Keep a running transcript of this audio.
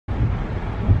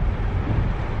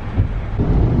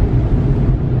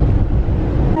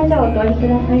お通りく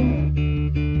ださい。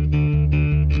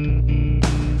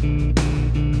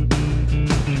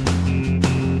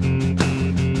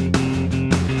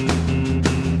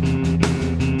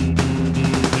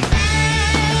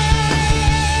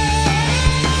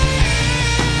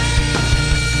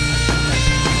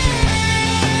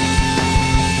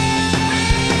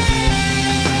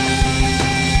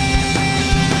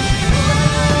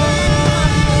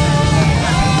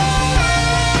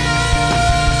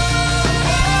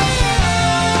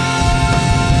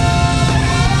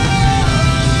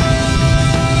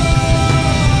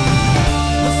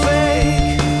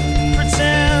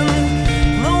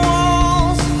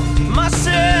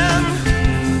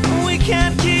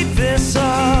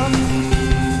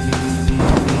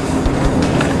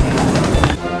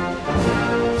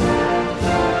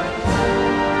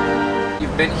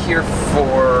Been here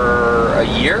for a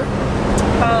year?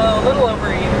 A little over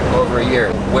a year. Over a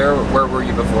year. Where were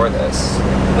you before this?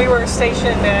 We were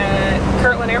stationed at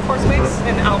Kirtland Air Force Base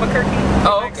in Albuquerque,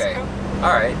 Oh, okay. Mexico.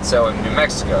 All right. So in New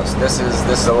Mexico, so this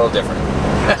is a little different.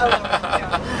 Oh,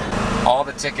 yeah. All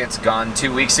the tickets gone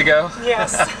 2 weeks ago?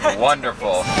 Yes.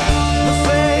 Wonderful.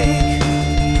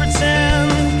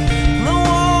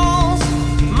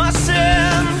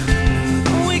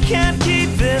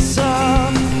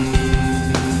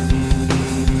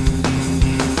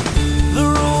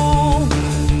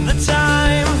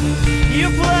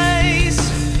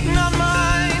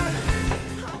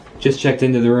 Just checked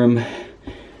into the room.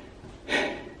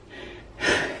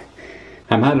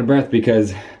 I'm out of breath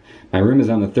because my room is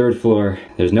on the 3rd floor.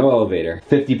 There's no elevator.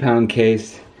 50-pound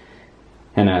case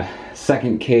and a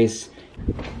second case.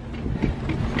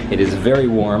 It is very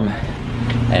warm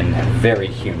and very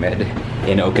humid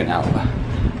in Okinawa,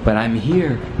 but I'm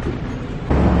here.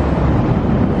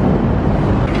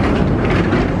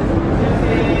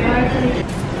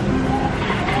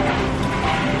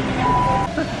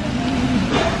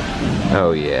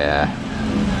 Oh yeah.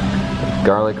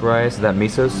 Garlic rice, that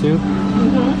miso soup?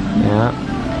 Mm-hmm. Yeah.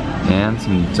 And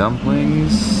some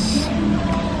dumplings.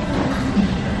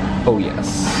 Oh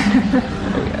yes.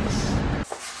 Oh yes.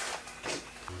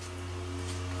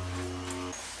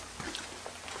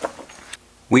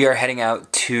 We are heading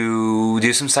out to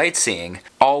do some sightseeing.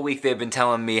 All week they've been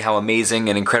telling me how amazing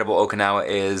and incredible Okinawa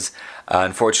is.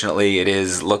 Unfortunately, it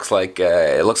looks like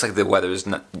the weather's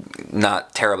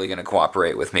not terribly going to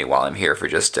cooperate with me while I'm here for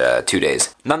just 2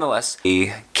 days. Nonetheless,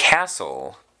 a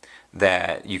castle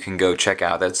that you can go check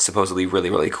out that's supposedly really,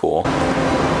 really cool.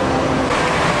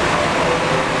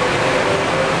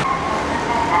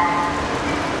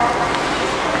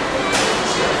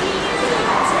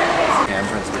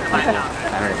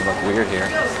 I don't even look weird here.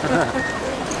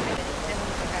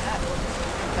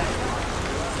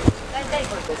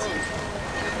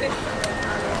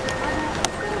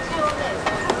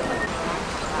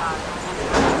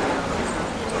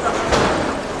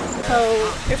 So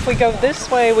if we go this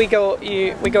way, we go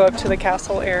up to the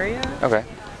castle area. Okay.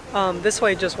 This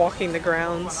way, just walking the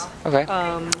grounds. Okay.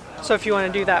 So if you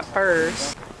want to do that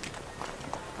first.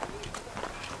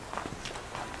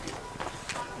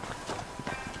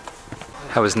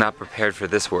 I was not prepared for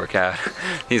this workout.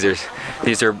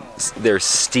 They're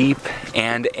steep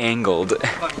and angled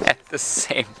at the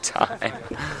same time.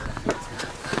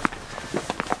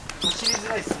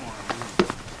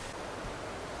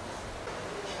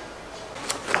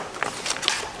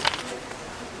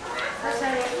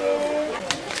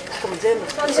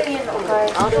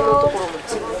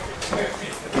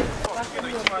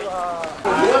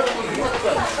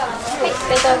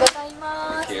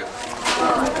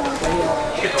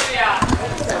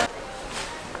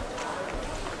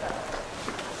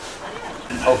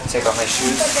 Oh, take off my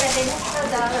shoes.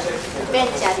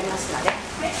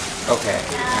 Okay.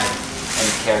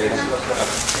 And carry them.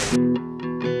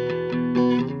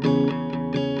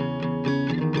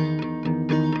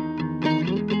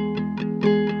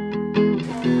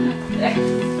 Okay.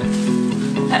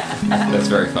 That's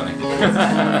very funny.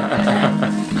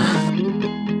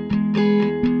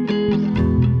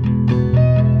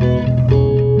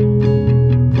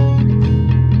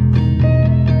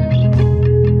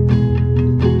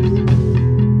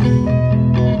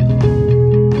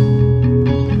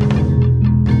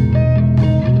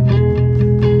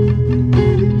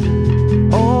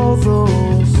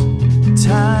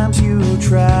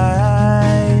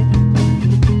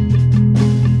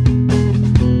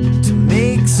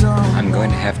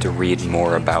 To read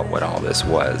more about what all this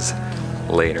was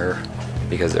later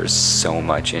because there's so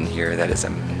much in here that is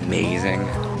amazing.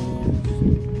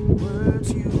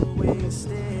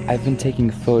 I've been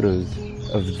taking photos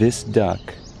of this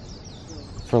duck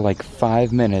for like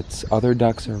 5 minutes. Other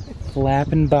ducks are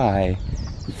flapping by,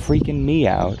 freaking me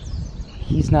out.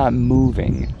 He's not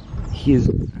moving. He is...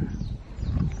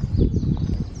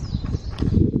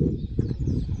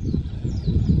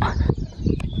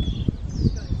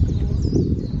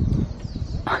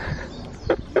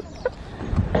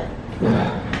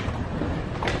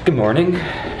 Good morning.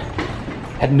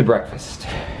 Heading to breakfast.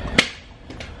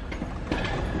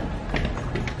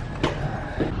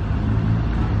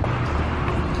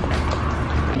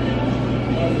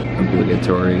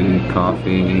 Obligatory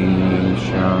coffee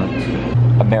shot.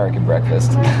 American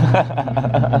breakfast.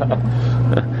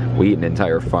 We eat an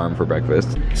entire farm for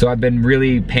breakfast. So I've been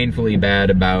really painfully bad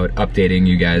about updating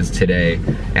you guys today.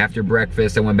 After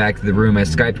breakfast, I went back to the room. I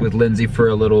Skyped with Lindsay for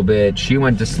a little bit. She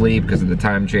went to sleep because of the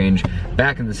time change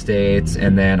back in the States.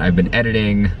 And then I've been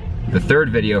editing the third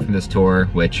video from this tour,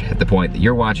 which at the point that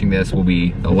you're watching this will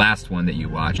be the last one that you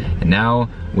watch. And now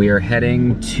we are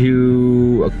heading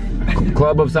to a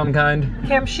club of some kind.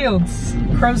 Camp Shields,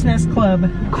 Crow's Nest Club.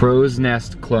 Crow's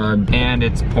Nest Club, and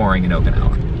it's pouring in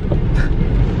Okinawa.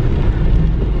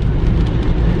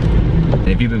 And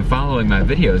if you've been following my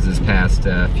videos this past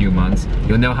few months,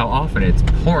 you'll know how often it's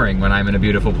pouring when I'm in a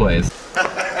beautiful place.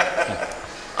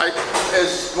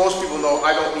 As most people know,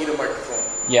 I don't need a microphone.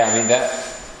 Yeah, I mean that.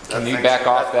 Can you back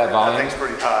off that volume? That thing's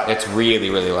pretty high. It's really,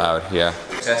 really loud, yeah.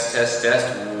 Test, test, test.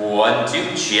 1, 2.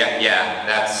 Yeah,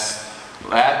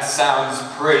 that sounds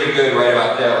pretty good right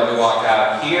about there. Let me walk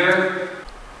out here.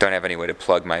 Don't have any way to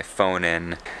plug my phone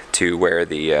in to where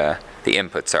the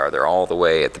inputs are. They're all the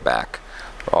way at the back.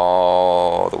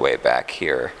 All the way back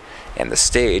here. And the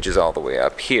stage is all the way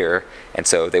up here. And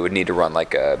so they would need to run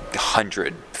like a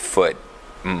 100-foot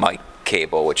mic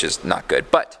cable, which is not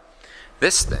good. But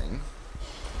this thing,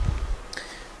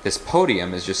 this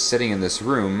podium is just sitting in this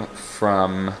room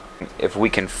from, if we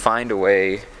can find a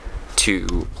way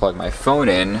to plug my phone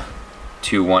in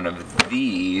to one of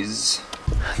these,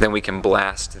 then we can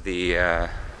blast the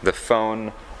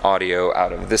phone audio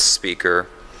out of this speaker,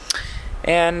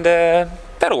 and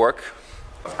that'll work.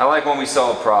 I like when we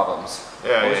solve problems.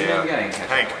 Yeah, what was your name again?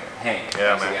 Hank. Hank.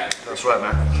 Yeah, man. That's right,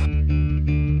 man.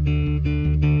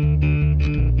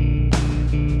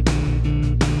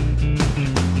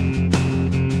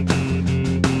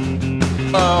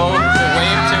 Oh,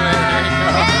 wave to it. There you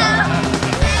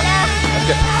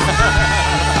go.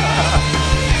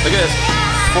 Look at this.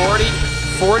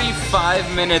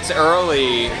 45 minutes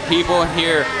early. People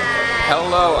here.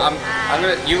 Hello.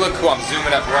 You look cool. I'm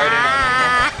zooming up right in.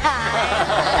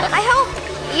 I hope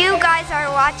you guys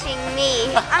are watching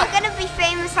me. I'm gonna be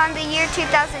famous on the year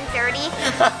 2030.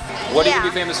 What are you gonna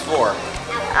be famous for?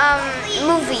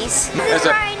 Movies. This is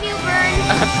Ryan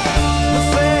Newburn.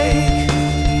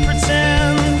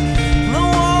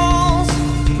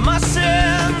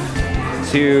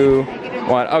 2,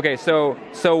 1. Okay, so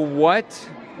what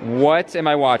am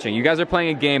I watching? You guys are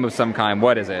playing a game of some kind.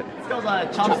 What is it? It's called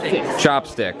chopsticks.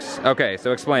 Chopsticks. Okay,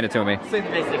 so explain it to me. So the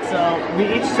basics. So we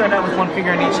each start out with one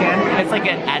finger in each hand, and it's like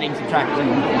an adding subtraction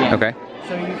game. Okay.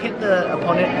 So you hit the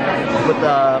opponent with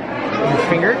your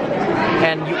finger,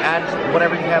 and you add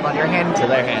whatever you have on your hand to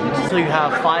their hand. So you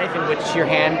have 5, in which your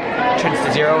hand turns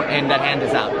to 0, and that hand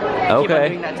is out. Okay. Keep on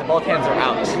doing that till both hands are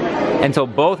out. Until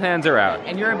both hands are out.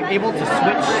 And you're able to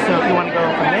switch. So if you want to go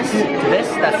from this to this,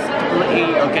 that's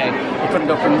completely okay. If you want to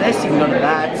go from this, you can go to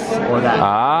that or that.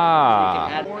 Ah.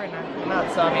 So you can add more and knock them out.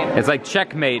 So I mean, it's like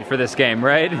checkmate for this game,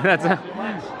 right? That's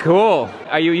cool.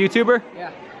 Are you a YouTuber?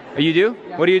 Yeah. You do?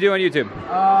 Yeah. What do you do on YouTube?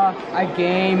 I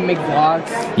game, make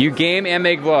vlogs. You game and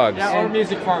make vlogs? Yeah, or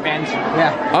music for our band.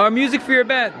 Yeah. Oh, music for your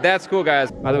band. That's cool,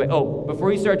 guys. By the way,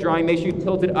 before you start drawing, make sure you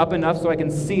tilt it up enough so I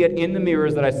can see it in the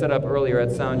mirrors that I set up earlier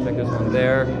at sound check. This one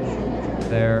there,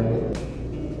 there.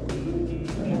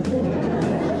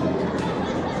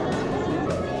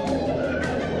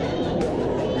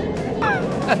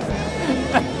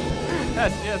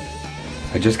 That's just...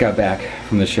 I just got back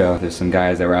from the show. There's some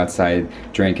guys that were outside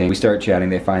drinking. We start chatting,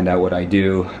 they find out what I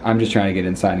do. I'm just trying to get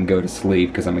inside and go to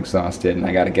sleep because I'm exhausted and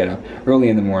I gotta get up early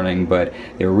in the morning, but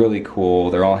they were really cool.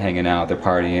 They're all hanging out, they're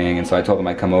partying, and so I told them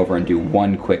I'd come over and do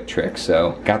one quick trick.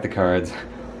 So, got the cards,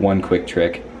 one quick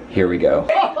trick. Here we go.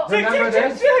 Remember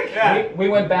this? Yeah. We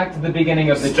went back to the beginning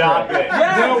of the trick. Stop it.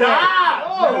 Yeah, no way.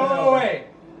 Oh. No way.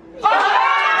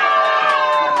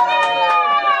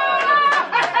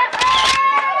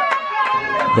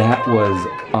 That was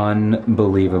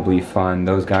unbelievably fun.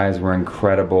 Those guys were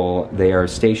incredible. They are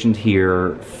stationed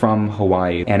here from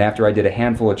Hawaii. And after I did a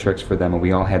handful of tricks for them and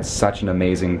we all had such an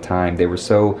amazing time, they were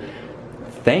so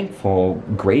thankful,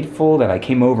 grateful that I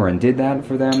came over and did that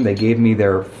for them. They gave me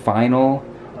their final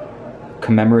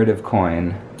commemorative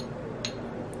coin.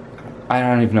 I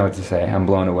don't even know what to say. I'm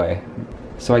blown away.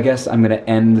 So I guess I'm gonna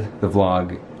end the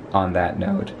vlog on that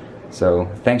note. So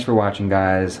thanks for watching,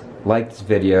 guys. Like this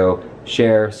video,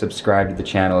 share, subscribe to the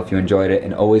channel if you enjoyed it,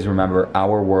 and always remember,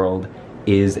 our world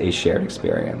is a shared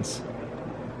experience.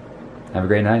 Have a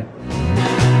great night.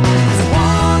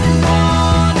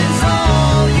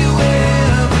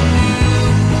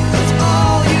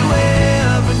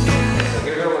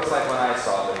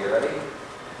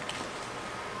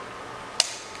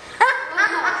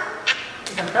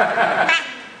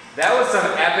 That was some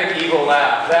epic evil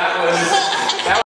laugh. That was...